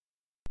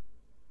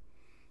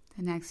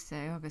The next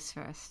day, August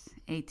 1st,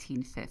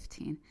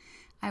 1815,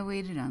 I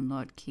waited on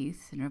Lord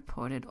Keith and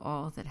reported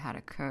all that had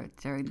occurred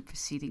during the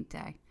preceding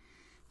day.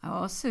 I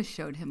also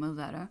showed him a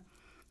letter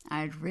I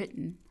had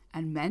written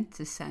and meant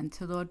to send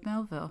to Lord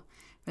Melville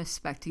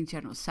respecting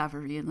General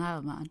Savary and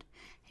Lallemande.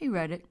 He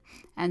read it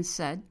and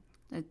said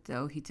that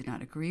though he did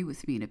not agree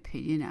with me in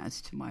opinion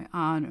as to my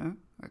honor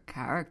or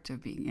character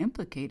being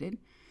implicated,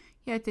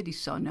 yet that he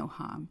saw no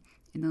harm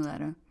in the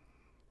letter.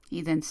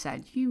 He then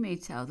said, "You may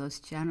tell those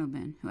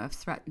gentlemen who have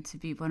threatened to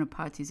be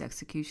Bonaparte's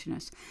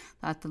executioners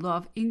that the law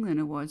of England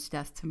awards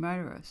death to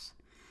murderers,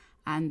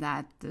 and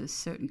that the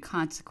certain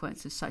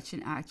consequence of such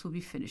an act will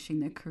be finishing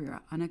their career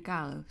on a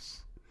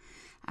gallows."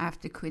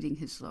 After quitting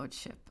his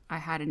lordship, I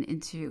had an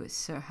interview with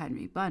Sir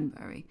Henry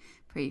Bunbury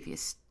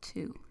previous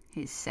to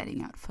his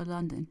setting out for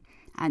London,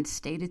 and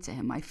stated to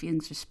him my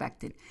feelings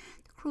respected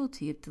the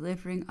cruelty of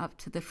delivering up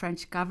to the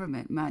French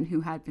government men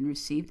who had been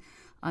received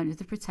under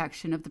the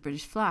protection of the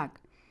British flag.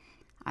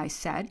 I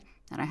said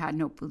that I had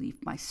no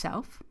belief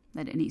myself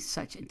that any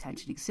such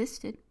intention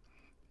existed,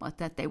 but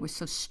that they were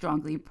so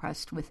strongly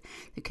impressed with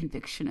the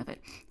conviction of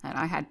it that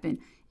I had been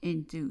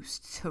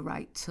induced to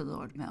write to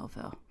Lord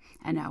Melville,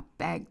 and now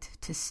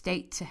begged to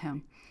state to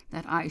him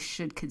that I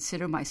should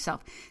consider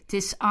myself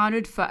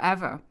dishonored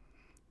forever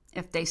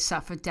if they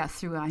suffered death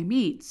through my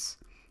means.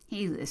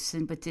 He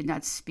listened, but did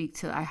not speak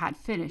till I had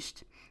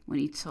finished, when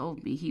he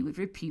told me he would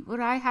repeat what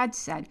I had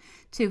said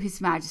to His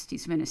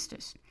Majesty's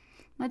ministers.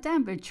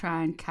 Madame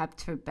Bertrand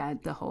kept her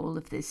bed the whole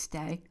of this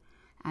day,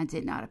 and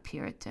did not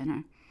appear at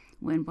dinner.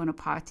 When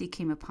Bonaparte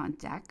came upon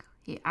deck,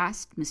 he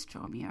asked Miss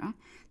Dromera,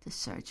 the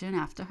surgeon,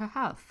 after her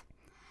health,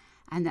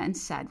 and then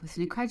said with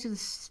an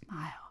incredulous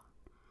smile,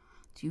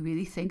 "Do you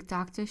really think,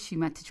 doctor, she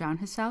meant to drown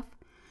herself?"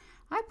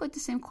 I put the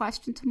same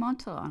question to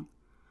Montholon,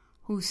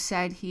 who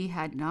said he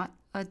had not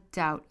a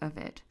doubt of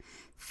it,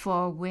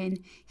 for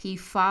when he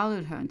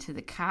followed her into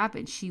the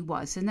cabin she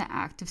was in the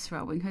act of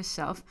throwing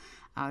herself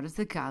out of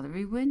the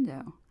gallery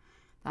window,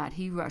 that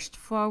he rushed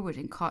forward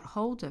and caught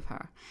hold of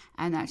her,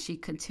 and that she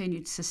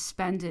continued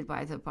suspended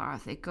by the bar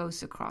that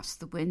goes across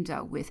the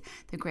window, with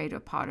the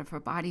greater part of her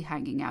body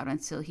hanging out,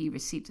 until he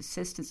received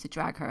assistance to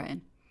drag her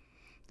in.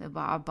 The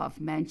bar above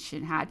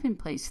mentioned had been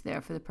placed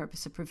there for the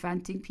purpose of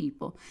preventing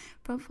people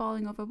from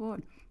falling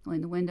overboard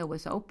when the window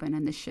was open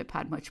and the ship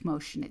had much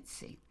motion at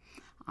sea.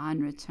 On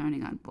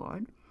returning on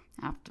board,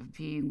 after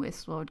being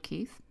with Lord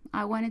Keith,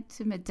 I went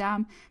into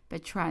Madame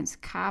Bertrand's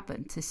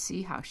cabin to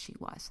see how she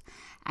was,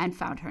 and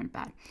found her in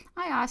bed.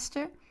 I asked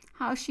her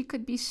how she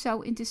could be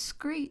so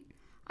indiscreet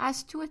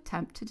as to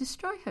attempt to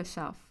destroy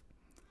herself.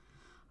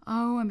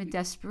 "Oh, I'm in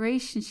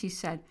desperation," she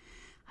said.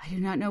 "I do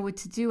not know what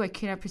to do. I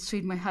cannot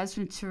persuade my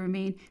husband to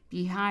remain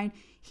behind,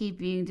 he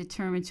being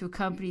determined to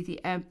accompany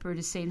the Emperor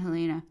to St.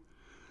 Helena."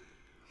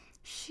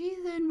 She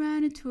then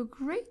ran into a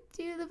great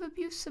deal of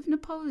abuse of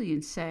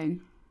Napoleon,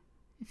 saying,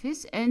 "If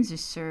his ends are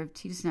served,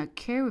 he does not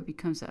care what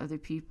becomes of other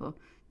people.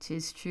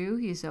 'Tis true,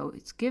 he has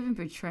always given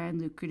Bertrand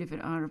lucrative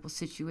and honorable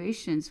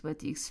situations, but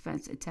the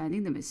expense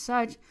attending them is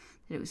such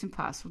that it was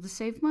impossible to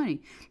save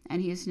money,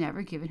 and he has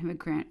never given him a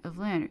grant of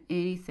land or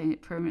anything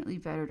that permanently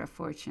bettered our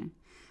fortune."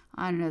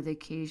 On another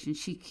occasion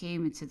she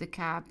came into the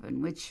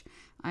cabin which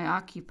I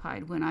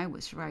occupied when I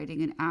was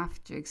writing, and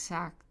after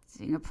exacting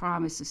a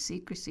promise of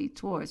secrecy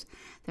towards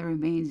the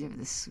remainder of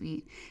the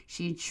suite,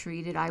 she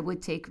entreated I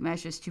would take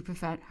measures to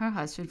prevent her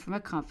husband from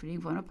accompanying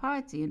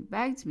Bonaparte, and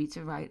begged me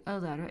to write a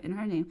letter in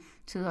her name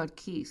to Lord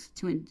Keith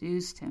to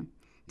induce him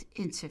to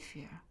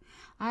interfere.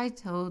 I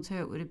told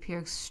her it would appear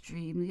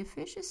extremely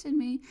officious in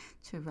me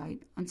to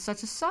write on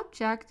such a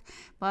subject,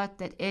 but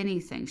that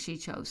anything she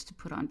chose to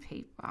put on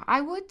paper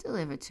I would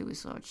deliver to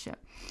his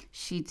lordship.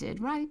 She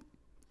did write.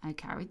 I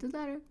carried the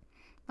letter,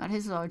 but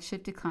his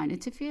lordship declined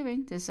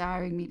interfering,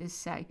 desiring me to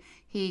say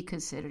he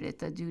considered it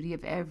the duty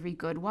of every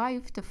good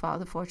wife to follow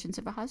the fortunes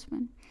of her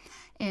husband.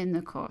 In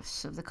the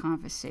course of the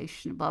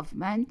conversation above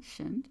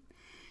mentioned,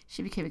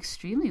 she became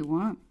extremely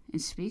warm in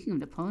speaking of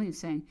Napoleon,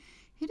 saying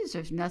he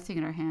deserves nothing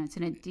in her hands,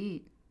 and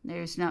indeed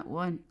there is not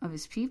one of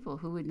his people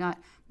who would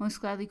not most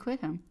gladly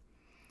quit him.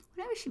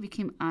 Whenever she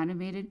became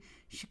animated,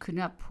 she could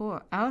not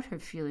pour out her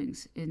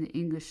feelings in the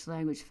English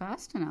language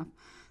fast enough,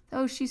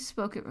 though she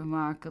spoke it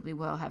remarkably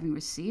well, having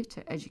received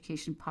her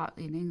education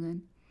partly in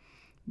England,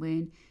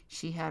 when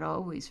she had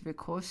always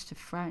recourse to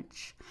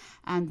French,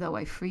 and though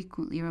I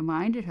frequently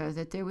reminded her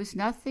that there was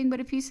nothing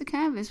but a piece of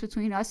canvas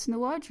between us and the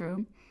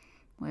wardroom,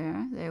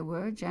 where there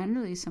were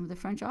generally some of the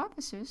French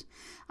officers,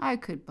 I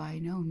could by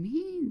no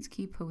means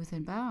keep her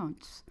within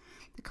bounds,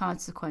 the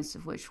consequence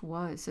of which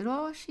was that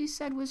all she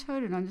said was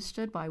heard and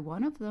understood by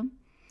one of them.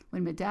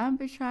 When Madame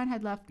Bertrand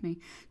had left me,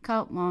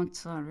 Count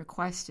Montholon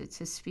requested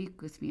to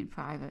speak with me in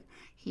private.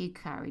 He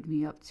carried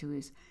me up to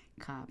his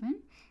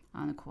cabin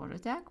on the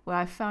quarter-deck, where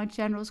I found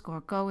Generals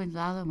Gourgaud and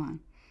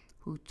Lallemande,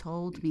 who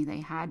told me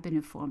they had been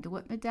informed of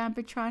what Madame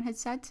Bertrand had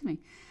said to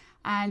me.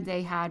 and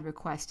they had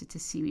requested to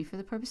see me for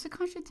the purpose of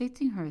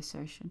contradicting her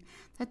assertion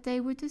that they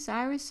were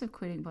desirous of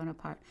quitting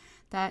Bonaparte,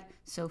 that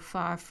so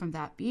far from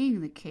that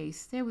being the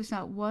case, there was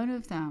not one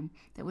of them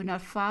that would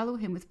not follow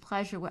him with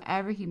pleasure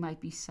wherever he might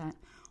be sent,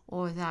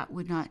 or that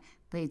would not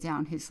lay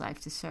down his life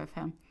to serve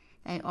him.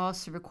 They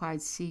also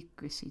required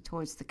secrecy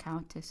towards the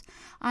Countess.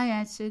 I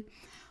answered,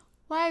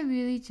 "Why,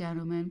 really,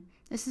 gentlemen,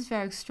 this is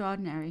very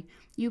extraordinary.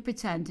 You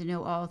pretend to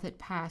know all that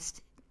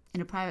passed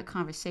in a private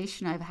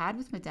conversation I have had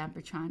with Madame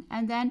Bertrand,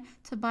 and then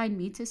to bind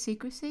me to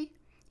secrecy?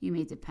 You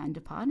may depend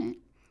upon it,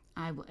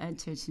 I will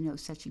enter into no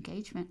such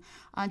engagement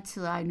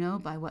until I know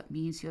by what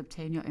means you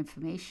obtain your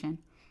information."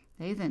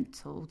 They then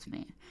told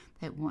me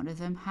that one of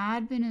them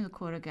had been in the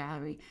quarter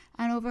gallery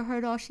and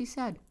overheard all she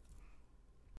said.